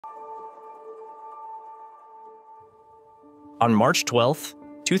On March 12,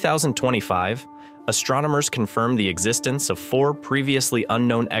 2025, astronomers confirmed the existence of 4 previously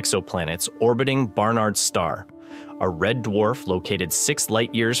unknown exoplanets orbiting Barnard's star, a red dwarf located 6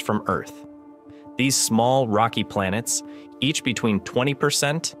 light-years from Earth. These small, rocky planets, each between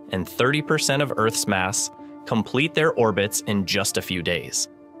 20% and 30% of Earth's mass, complete their orbits in just a few days.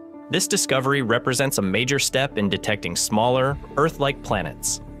 This discovery represents a major step in detecting smaller, Earth-like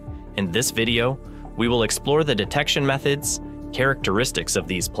planets. In this video, we will explore the detection methods, characteristics of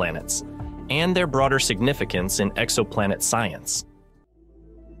these planets, and their broader significance in exoplanet science.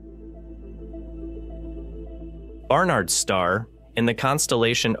 Barnard's star, in the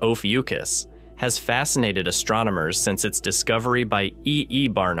constellation Ophiuchus, has fascinated astronomers since its discovery by E.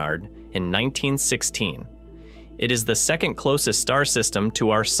 Barnard in 1916. It is the second closest star system to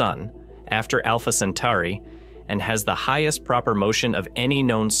our Sun, after Alpha Centauri, and has the highest proper motion of any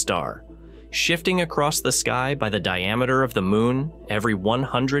known star, shifting across the sky by the diameter of the Moon every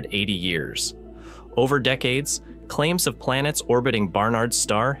 180 years. Over decades, claims of planets orbiting Barnard's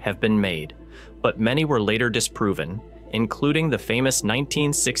star have been made, but many were later disproven, including the famous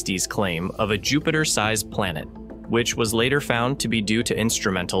 1960s claim of a Jupiter-sized planet, which was later found to be due to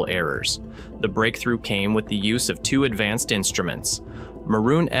instrumental errors. The breakthrough came with the use of 2 advanced instruments,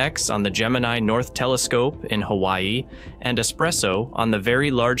 Maroon X on the Gemini North Telescope in Hawaii and Espresso on the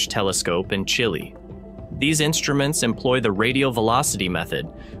Very Large Telescope in Chile. These instruments employ the radial velocity method,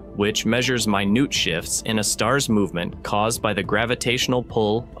 which measures minute shifts in a star's movement caused by the gravitational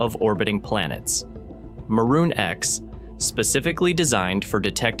pull of orbiting planets. Maroon X, specifically designed for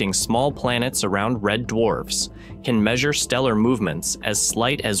detecting small planets around red dwarfs, can measure stellar movements as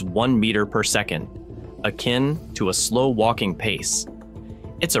slight as 1 meter per second, akin to a slow walking pace.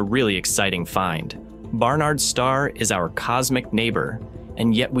 It's a really exciting find. Barnard's star is our cosmic neighbor,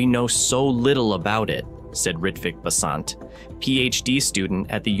 and yet we know so little about it, said Ritvik Basant, PhD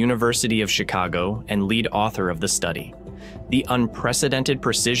student at the University of Chicago and lead author of the study. The unprecedented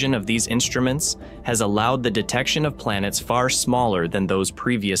precision of these instruments has allowed the detection of planets far smaller than those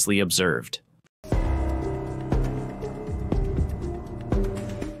previously observed.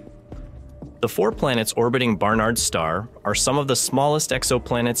 The 4 planets orbiting Barnard's star are some of the smallest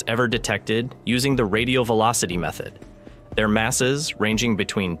exoplanets ever detected using the radial velocity method. Their masses, ranging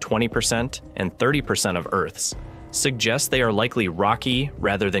between 20% and 30% of Earth's, suggest they are likely rocky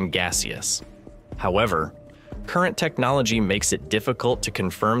rather than gaseous. However, current technology makes it difficult to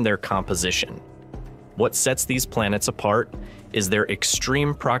confirm their composition. What sets these planets apart is their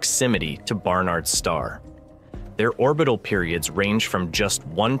extreme proximity to Barnard's star. Their orbital periods range from just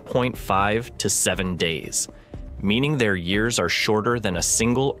 1.5 to 7 days, meaning their years are shorter than a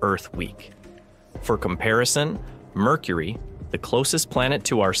single Earth week. For comparison, Mercury, the closest planet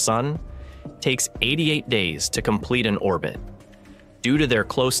to our Sun, takes 88 days to complete an orbit. Due to their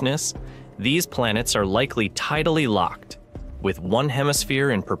closeness, these planets are likely tidally locked, with one hemisphere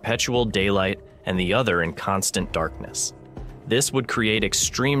in perpetual daylight and the other in constant darkness. This would create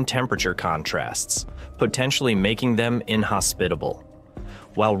extreme temperature contrasts, potentially making them inhospitable.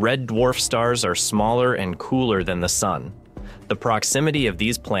 While red dwarf stars are smaller and cooler than the Sun, the proximity of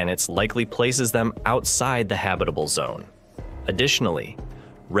these planets likely places them outside the habitable zone. Additionally,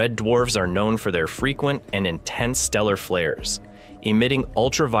 red dwarfs are known for their frequent and intense stellar flares, emitting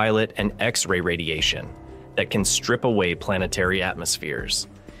ultraviolet and X-ray radiation that can strip away planetary atmospheres.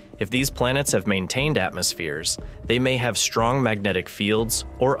 If these planets have maintained atmospheres, they may have strong magnetic fields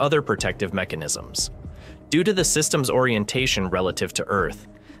or other protective mechanisms. Due to the system's orientation relative to Earth,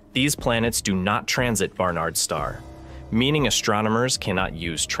 these planets do not transit Barnard's star, meaning astronomers cannot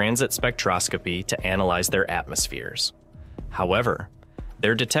use transit spectroscopy to analyze their atmospheres. However,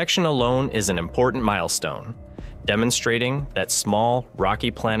 their detection alone is an important milestone, demonstrating that small,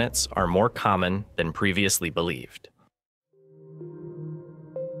 rocky planets are more common than previously believed.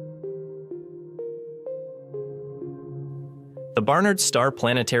 The Barnard Star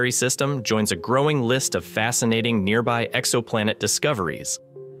planetary system joins a growing list of fascinating nearby exoplanet discoveries.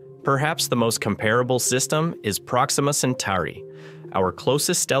 Perhaps the most comparable system is Proxima Centauri, our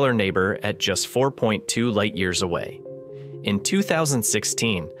closest stellar neighbor at just 4.2 light-years away. In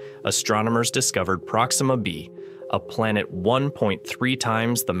 2016, astronomers discovered Proxima b, a planet 1.3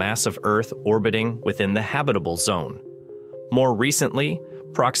 times the mass of Earth orbiting within the habitable zone. More recently,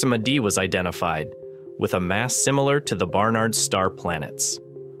 Proxima d was identified, with a mass similar to the Barnard star planets.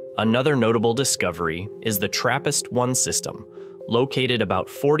 Another notable discovery is the TRAPPIST-1 system, located about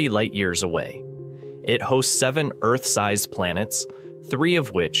 40 light-years away. It hosts 7 Earth-sized planets, 3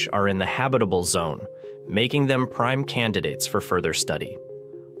 of which are in the habitable zone, making them prime candidates for further study.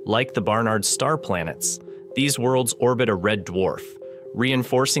 Like the Barnard star planets, these worlds orbit a red dwarf,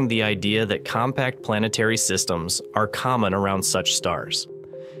 reinforcing the idea that compact planetary systems are common around such stars.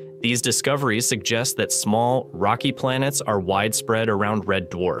 These discoveries suggest that small, rocky planets are widespread around red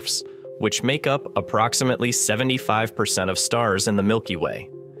dwarfs, which make up approximately 75% of stars in the Milky Way.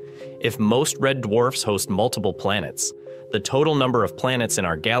 If most red dwarfs host multiple planets, the total number of planets in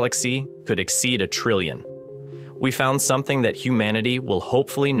our galaxy could exceed 1 trillion. We found something that humanity will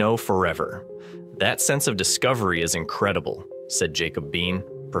hopefully know forever. That sense of discovery is incredible, said Jacob Bean,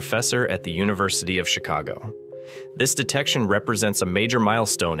 professor at the University of Chicago. This detection represents a major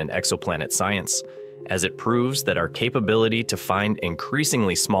milestone in exoplanet science, as it proves that our capability to find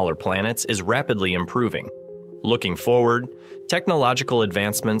increasingly smaller planets is rapidly improving. Looking forward, technological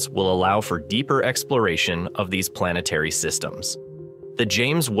advancements will allow for deeper exploration of these planetary systems. The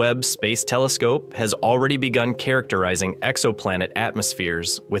James Webb Space Telescope has already begun characterizing exoplanet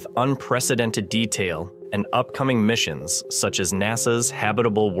atmospheres with unprecedented detail, and upcoming missions, such as NASA's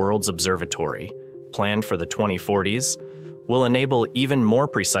Habitable Worlds Observatory, planned for the 2040s, will enable even more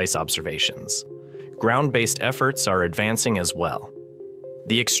precise observations. Ground-based efforts are advancing as well.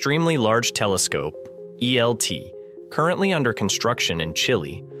 The Extremely Large Telescope, ELT, currently under construction in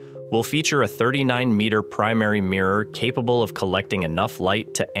Chile, will feature a 39-meter primary mirror capable of collecting enough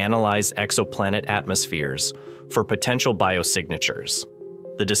light to analyze exoplanet atmospheres for potential biosignatures.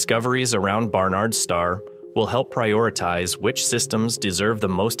 The discoveries around Barnard's star will help prioritize which systems deserve the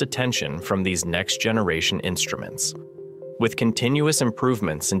most attention from these next-generation instruments. With continuous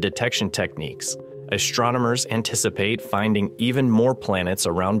improvements in detection techniques, astronomers anticipate finding even more planets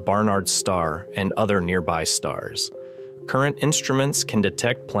around Barnard's star and other nearby stars. Current instruments can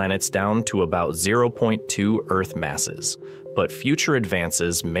detect planets down to about 0.2 Earth masses, but future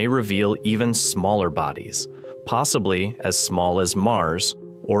advances may reveal even smaller bodies, possibly as small as Mars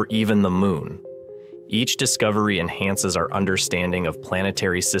or even the Moon. Each discovery enhances our understanding of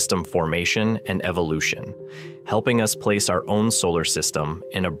planetary system formation and evolution, helping us place our own solar system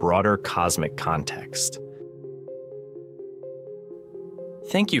in a broader cosmic context.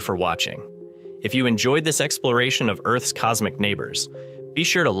 Thank you for watching. If you enjoyed this exploration of Earth's cosmic neighbors, be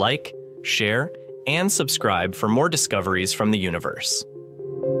sure to like, share, and subscribe for more discoveries from the universe.